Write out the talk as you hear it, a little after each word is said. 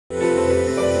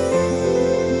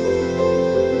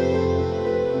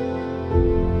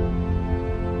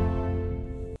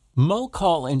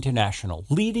Mulcol International,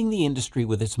 leading the industry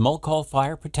with its Mulcol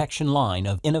fire protection line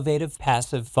of innovative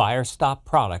passive fire stop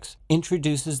products,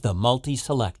 introduces the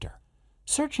MultiSelector.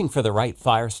 Searching for the right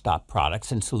fire stop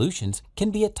products and solutions can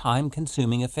be a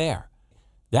time-consuming affair.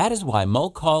 That is why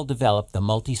Mulcol developed the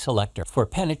MultiSelector for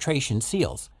penetration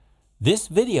seals. This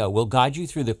video will guide you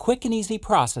through the quick and easy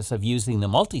process of using the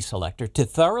MultiSelector to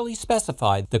thoroughly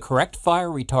specify the correct fire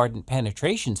retardant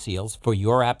penetration seals for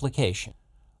your application.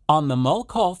 On the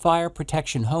Mulcol Fire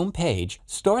Protection homepage,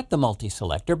 start the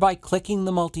MultiSelector by clicking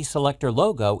the MultiSelector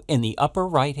logo in the upper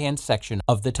right-hand section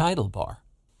of the title bar.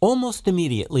 Almost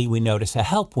immediately, we notice a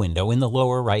help window in the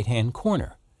lower right-hand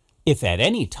corner. If at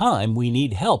any time we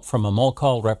need help from a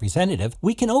Mulcol representative,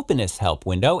 we can open this help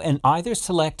window and either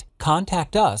select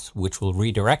Contact Us, which will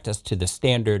redirect us to the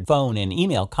standard phone and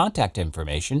email contact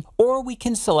information, or we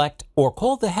can select or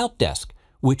call the help desk,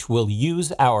 which will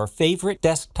use our favorite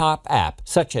desktop app,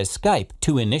 such as Skype,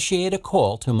 to initiate a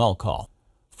call to Mulcol.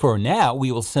 For now,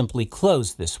 we will simply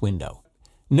close this window.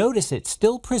 Notice it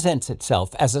still presents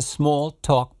itself as a small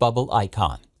talk bubble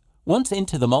icon. Once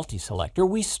into the MultiSelector,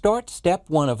 we start step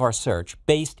 1 of our search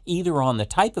based either on the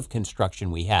type of construction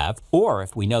we have, or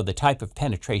if we know the type of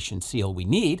penetration seal we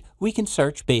need, we can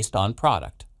search based on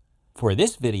product. For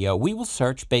this video, we will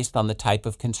search based on the type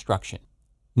of construction.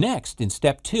 Next, in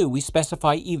step 2, we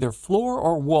specify either floor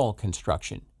or wall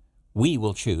construction. We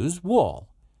will choose wall.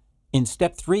 In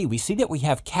step 3, we see that we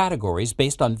have categories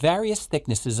based on various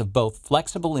thicknesses of both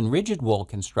flexible and rigid wall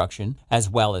construction, as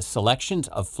well as selections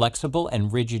of flexible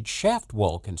and rigid shaft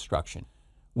wall construction.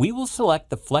 We will select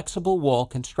the flexible wall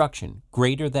construction,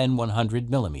 greater than 100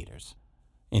 millimeters.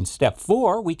 In step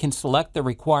 4, we can select the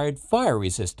required fire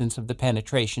resistance of the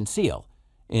penetration seal.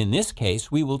 In this case,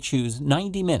 we will choose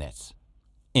 90 minutes.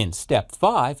 In step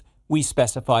 5, we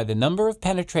specify the number of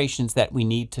penetrations that we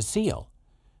need to seal.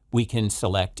 We can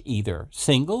select either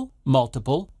single,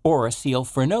 multiple, or a seal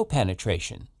for no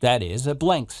penetration, that is, a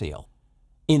blank seal.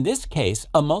 In this case,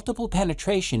 a multiple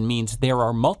penetration means there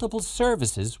are multiple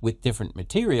services with different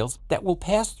materials that will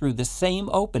pass through the same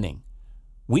opening.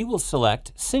 We will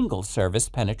select single service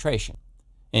penetration.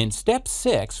 In step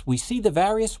 6, we see the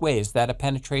various ways that a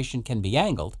penetration can be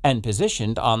angled and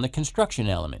positioned on the construction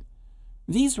element.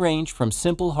 These range from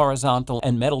simple horizontal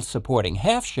and metal supporting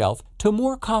half shelf to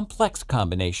more complex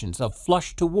combinations of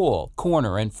flush to wall,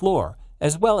 corner, and floor,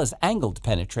 as well as angled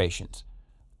penetrations.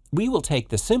 We will take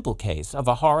the simple case of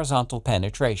a horizontal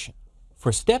penetration.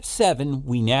 For step 7,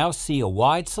 we now see a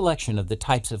wide selection of the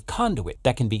types of conduit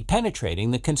that can be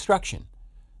penetrating the construction.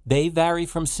 They vary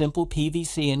from simple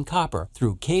PVC and copper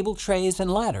through cable trays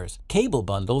and ladders, cable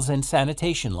bundles, and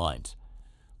sanitation lines.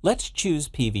 Let's choose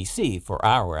PVC for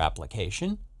our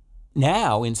application.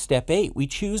 Now, in step 8, we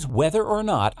choose whether or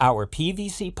not our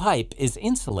PVC pipe is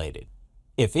insulated.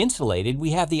 If insulated,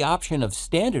 we have the option of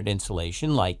standard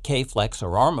insulation like K-Flex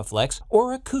or Armaflex,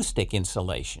 or acoustic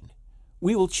insulation.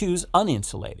 We will choose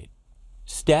uninsulated.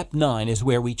 Step 9 is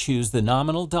where we choose the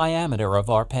nominal diameter of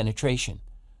our penetration.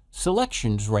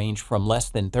 Selections range from less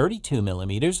than 32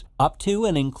 millimeters up to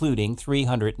and including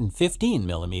 315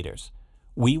 millimeters.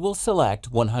 We will select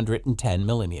 110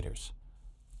 millimeters.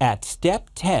 At step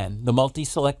 10, the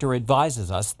MultiSelector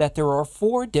advises us that there are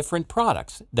 4 different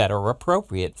products that are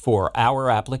appropriate for our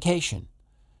application.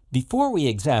 Before we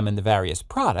examine the various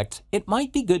products, it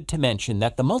might be good to mention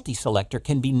that the MultiSelector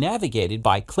can be navigated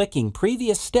by clicking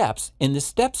previous steps in the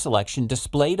step selection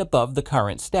displayed above the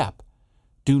current step.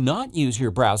 Do not use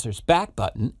your browser's back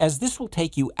button, as this will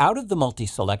take you out of the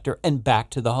MultiSelector and back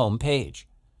to the home page.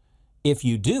 If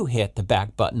you do hit the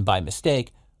back button by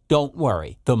mistake, don't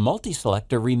worry. The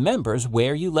MultiSelector remembers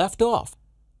where you left off.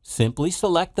 Simply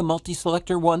select the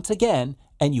MultiSelector once again,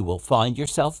 and you will find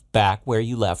yourself back where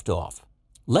you left off.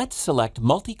 Let's select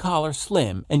Multicolor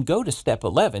Slim and go to step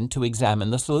 11 to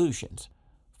examine the solutions.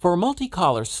 For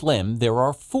Multicolor Slim, there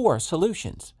are 4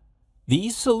 solutions.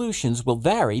 These solutions will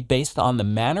vary based on the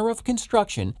manner of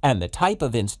construction and the type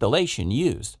of installation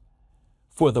used.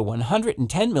 For the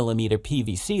 110 millimeter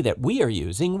PVC that we are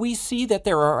using, we see that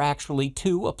there are actually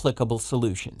 2 applicable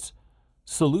solutions.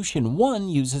 Solution 1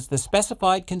 uses the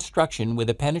specified construction with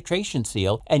a penetration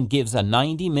seal and gives a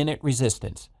 90-minute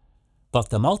resistance. But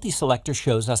the MultiSelector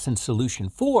shows us in Solution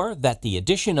 4 that the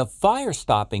addition of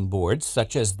fire-stopping boards,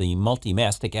 such as the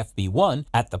Multimastic FB1,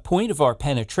 at the point of our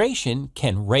penetration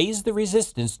can raise the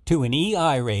resistance to an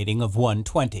EI rating of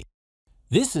 120.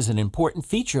 This is an important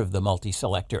feature of the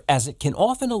MultiSelector, as it can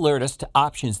often alert us to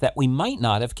options that we might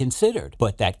not have considered,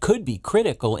 but that could be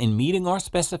critical in meeting our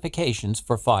specifications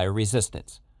for fire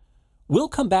resistance. We'll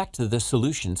come back to the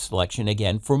solution selection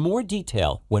again for more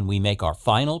detail when we make our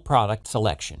final product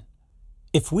selection.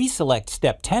 If we select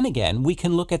Step 10 again, we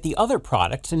can look at the other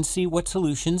products and see what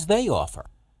solutions they offer.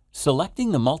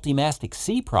 Selecting the Multimastic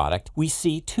C product, we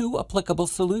see two applicable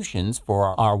solutions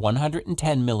for our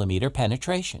 110 millimeter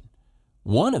penetration.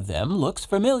 One of them looks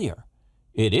familiar.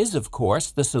 It is, of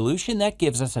course, the solution that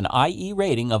gives us an IE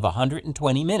rating of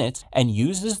 120 minutes and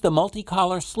uses the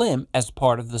Multi-Collar Slim as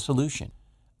part of the solution.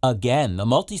 Again, the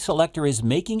MultiSelector is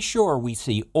making sure we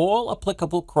see all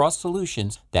applicable cross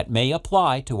solutions that may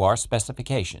apply to our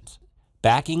specifications.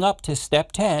 Backing up to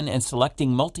Step 10 and selecting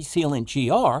Multisealant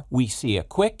GR, we see a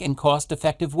quick and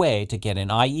cost-effective way to get an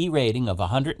IE rating of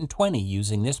 120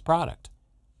 using this product.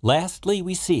 Lastly,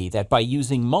 we see that by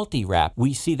using MultiWrap,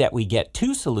 we see that we get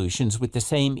two solutions with the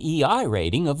same EI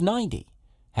rating of 90.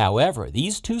 However,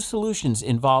 these two solutions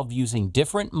involve using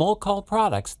different Mulcol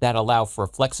products that allow for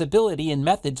flexibility in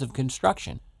methods of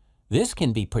construction. This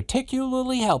can be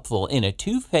particularly helpful in a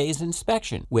two-phase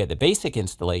inspection where the basic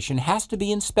installation has to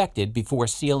be inspected before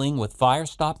sealing with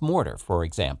fire-stop mortar, for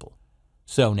example.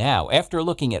 So now, after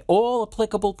looking at all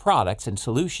applicable products and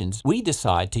solutions, we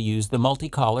decide to use the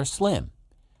Multi-Collar Slim.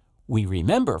 We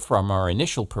remember from our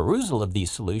initial perusal of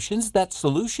these solutions that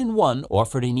Solution 1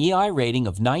 offered an EI rating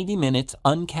of 90 minutes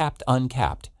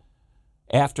uncapped.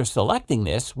 After selecting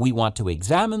this, we want to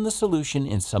examine the solution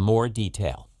in some more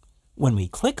detail. When we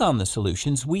click on the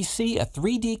solutions, we see a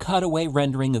 3D cutaway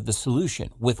rendering of the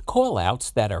solution with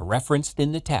callouts that are referenced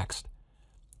in the text.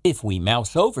 If we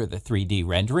mouse over the 3D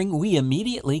rendering, we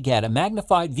immediately get a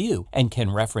magnified view and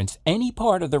can reference any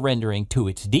part of the rendering to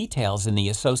its details in the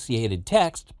associated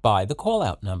text by the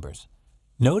callout numbers.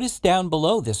 Notice down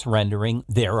below this rendering,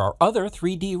 there are other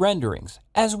 3D renderings,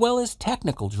 as well as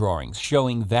technical drawings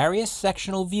showing various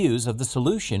sectional views of the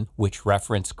solution which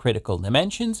reference critical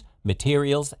dimensions,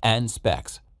 materials, and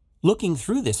specs. Looking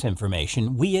through this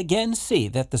information, we again see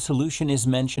that the solution is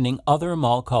mentioning other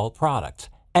Mulcol products,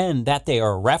 and that they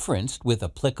are referenced with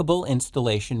applicable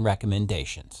installation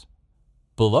recommendations.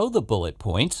 Below the bullet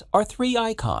points are three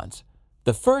icons.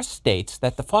 The first states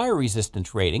that the fire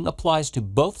resistance rating applies to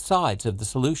both sides of the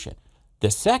solution.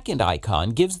 The second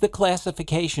icon gives the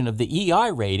classification of the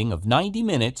EI rating of 90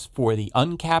 minutes for the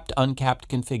uncapped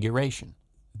configuration.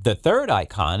 The third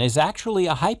icon is actually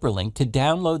a hyperlink to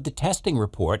download the testing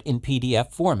report in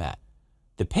PDF format.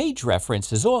 The page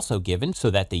reference is also given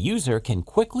so that the user can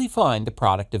quickly find the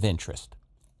product of interest.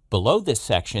 Below this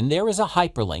section, there is a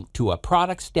hyperlink to a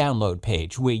products download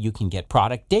page where you can get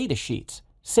product data sheets,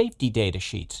 safety data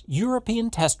sheets, European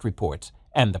test reports,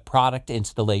 and the product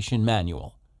installation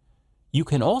manual. You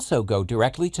can also go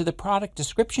directly to the product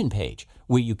description page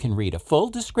where you can read a full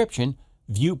description,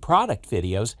 view product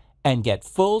videos, and get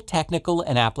full technical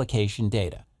and application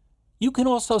data. You can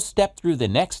also step through the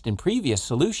next and previous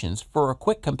solutions for a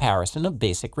quick comparison of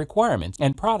basic requirements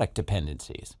and product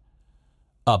dependencies.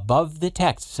 Above the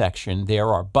text section, there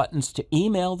are buttons to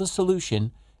email the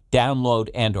solution, download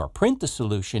and/or print the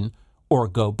solution, or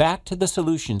go back to the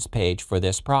solutions page for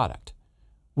this product.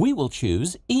 We will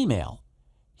choose Email.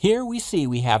 Here we see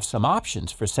we have some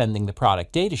options for sending the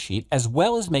product datasheet as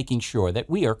well as making sure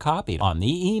that we are copied on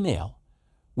the email.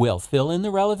 We'll fill in the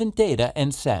relevant data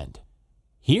and send.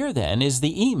 Here then is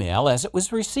the email as it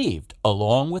was received,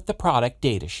 along with the product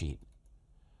datasheet.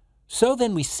 So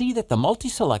then we see that the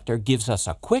MultiSelector gives us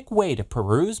a quick way to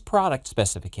peruse product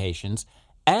specifications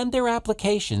and their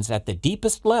applications at the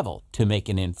deepest level to make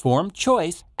an informed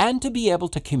choice and to be able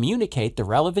to communicate the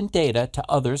relevant data to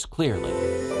others clearly.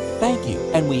 Thank you,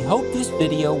 and we hope this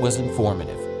video was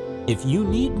informative. If you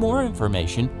need more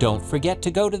information, don't forget to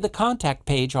go to the contact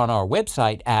page on our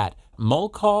website at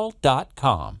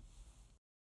mulcol.com.